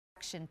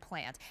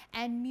plant,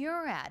 and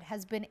Murad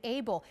has been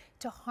able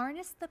to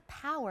harness the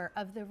power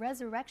of the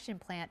resurrection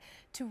plant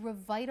to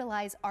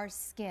revitalize our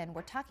skin.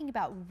 We're talking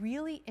about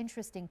really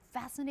interesting,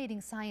 fascinating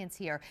science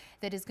here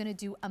that is going to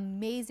do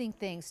amazing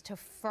things to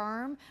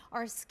firm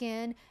our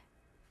skin,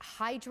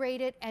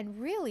 hydrate it, and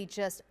really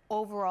just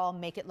overall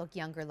make it look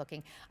younger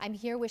looking. I'm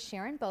here with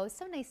Sharon Bowe.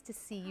 So nice to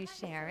see you,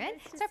 Sharon.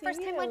 Nice it's our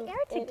first time on air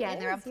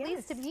together. I'm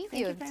pleased to meet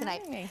you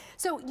tonight.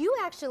 So you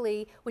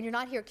actually, when you're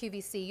not here at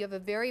QVC, you have a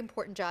very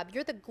important job.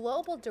 You're the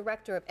Global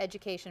Director of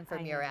Education for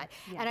Murad.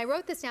 Yes. And I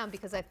wrote this down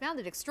because I found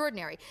it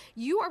extraordinary.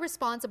 You are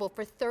responsible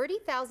for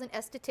 30,000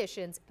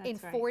 estheticians in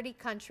 40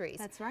 countries.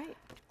 That's right.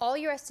 All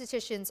your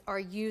estheticians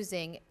are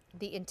using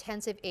the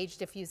intensive age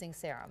diffusing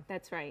serum.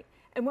 That's right.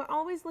 And we're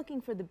always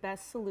looking for the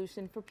best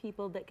solution for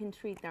people that can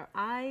treat their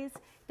eyes,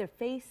 their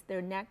face,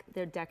 their neck,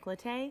 their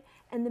décolleté.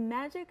 And the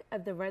magic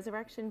of the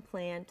resurrection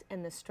plant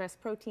and the stress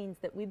proteins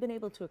that we've been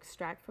able to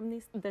extract from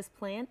this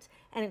plant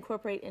and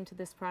incorporate into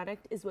this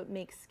product is what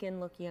makes skin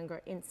look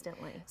younger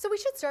instantly. So we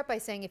should start by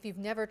saying, if you've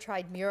never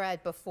tried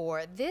Murad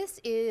before, this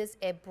is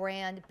a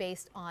brand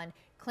based on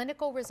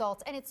clinical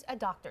results, and it's a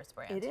doctor's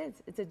brand. It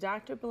is. It's a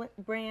doctor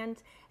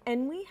brand,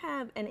 and we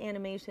have an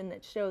animation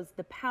that shows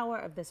the power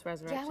of this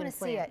resurrection plant. I want to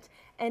see it.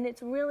 And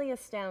it's really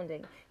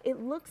astounding.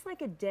 It looks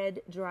like a dead,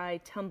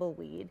 dry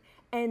tumbleweed,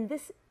 and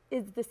this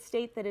is the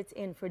state that it's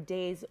in for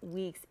days,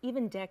 weeks,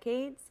 even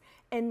decades.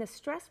 And the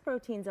stress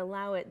proteins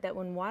allow it that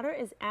when water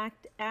is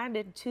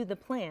added to the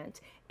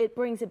plant, it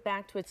brings it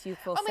back to its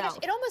youthful self. Oh my gosh,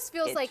 it almost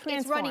feels like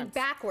it's running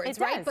backwards,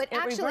 right? But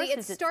actually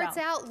it starts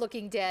out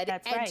looking dead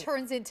and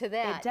turns into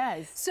that. It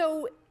does.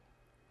 So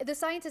the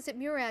scientists at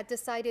Murad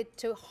decided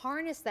to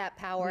harness that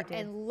power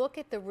and look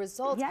at the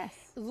results. Yes.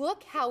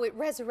 Look how it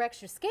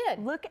resurrects your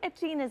skin. Look at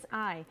Gina's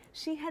eye.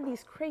 She had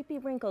these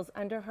crepey wrinkles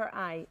under her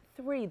eye,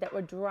 3 that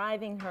were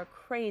driving her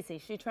crazy.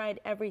 She tried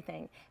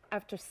everything.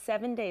 After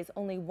 7 days,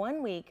 only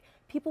 1 week,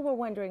 people were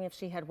wondering if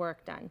she had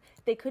work done.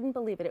 They couldn't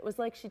believe it. It was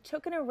like she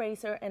took an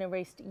eraser and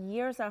erased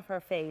years off her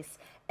face,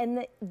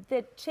 and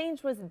the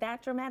change was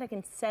that dramatic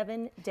in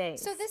 7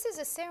 days. So this is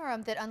a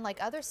serum that,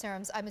 unlike other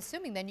serums, I'm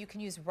assuming then you can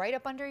use right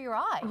up under your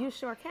eye. You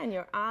sure can.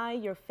 Your eye,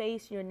 your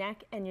face, your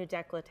neck, and your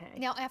décolleté.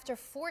 Now, after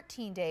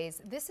 14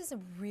 days, this is a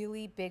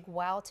really big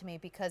wow to me,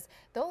 because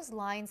those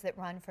lines that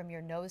run from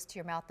your nose to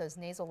your mouth, those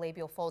nasal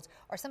labial folds,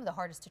 are some of the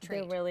hardest to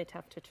treat. They're really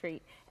tough to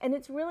treat. And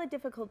it's really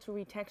difficult to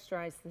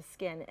retexturize the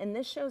skin. And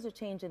this shows a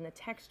change in the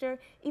texture.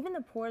 Even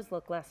the pores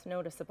look less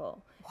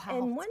noticeable. Wow,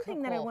 and one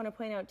thing that I want to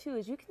point out too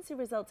is you can see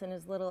results in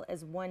as little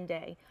as 1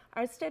 day.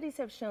 Our studies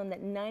have shown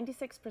that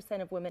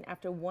 96% of women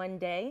after 1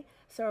 day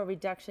saw a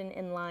reduction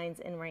in lines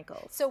and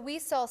wrinkles. So we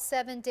saw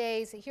 7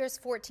 days. Here's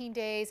 14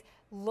 days.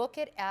 Look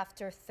at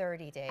after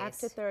 30 days.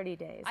 After 30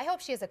 days. I hope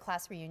she has a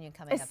class reunion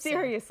coming up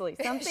Seriously,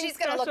 soon. something She's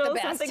special, gonna look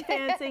the best. something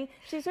fancy.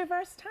 She's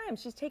reversed time.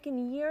 She's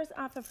taken years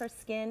off of her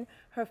skin,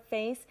 her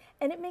face,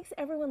 and it makes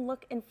everyone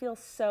look and feel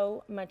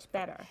so much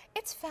better.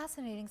 It's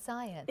fascinating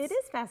science. It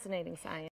is fascinating science.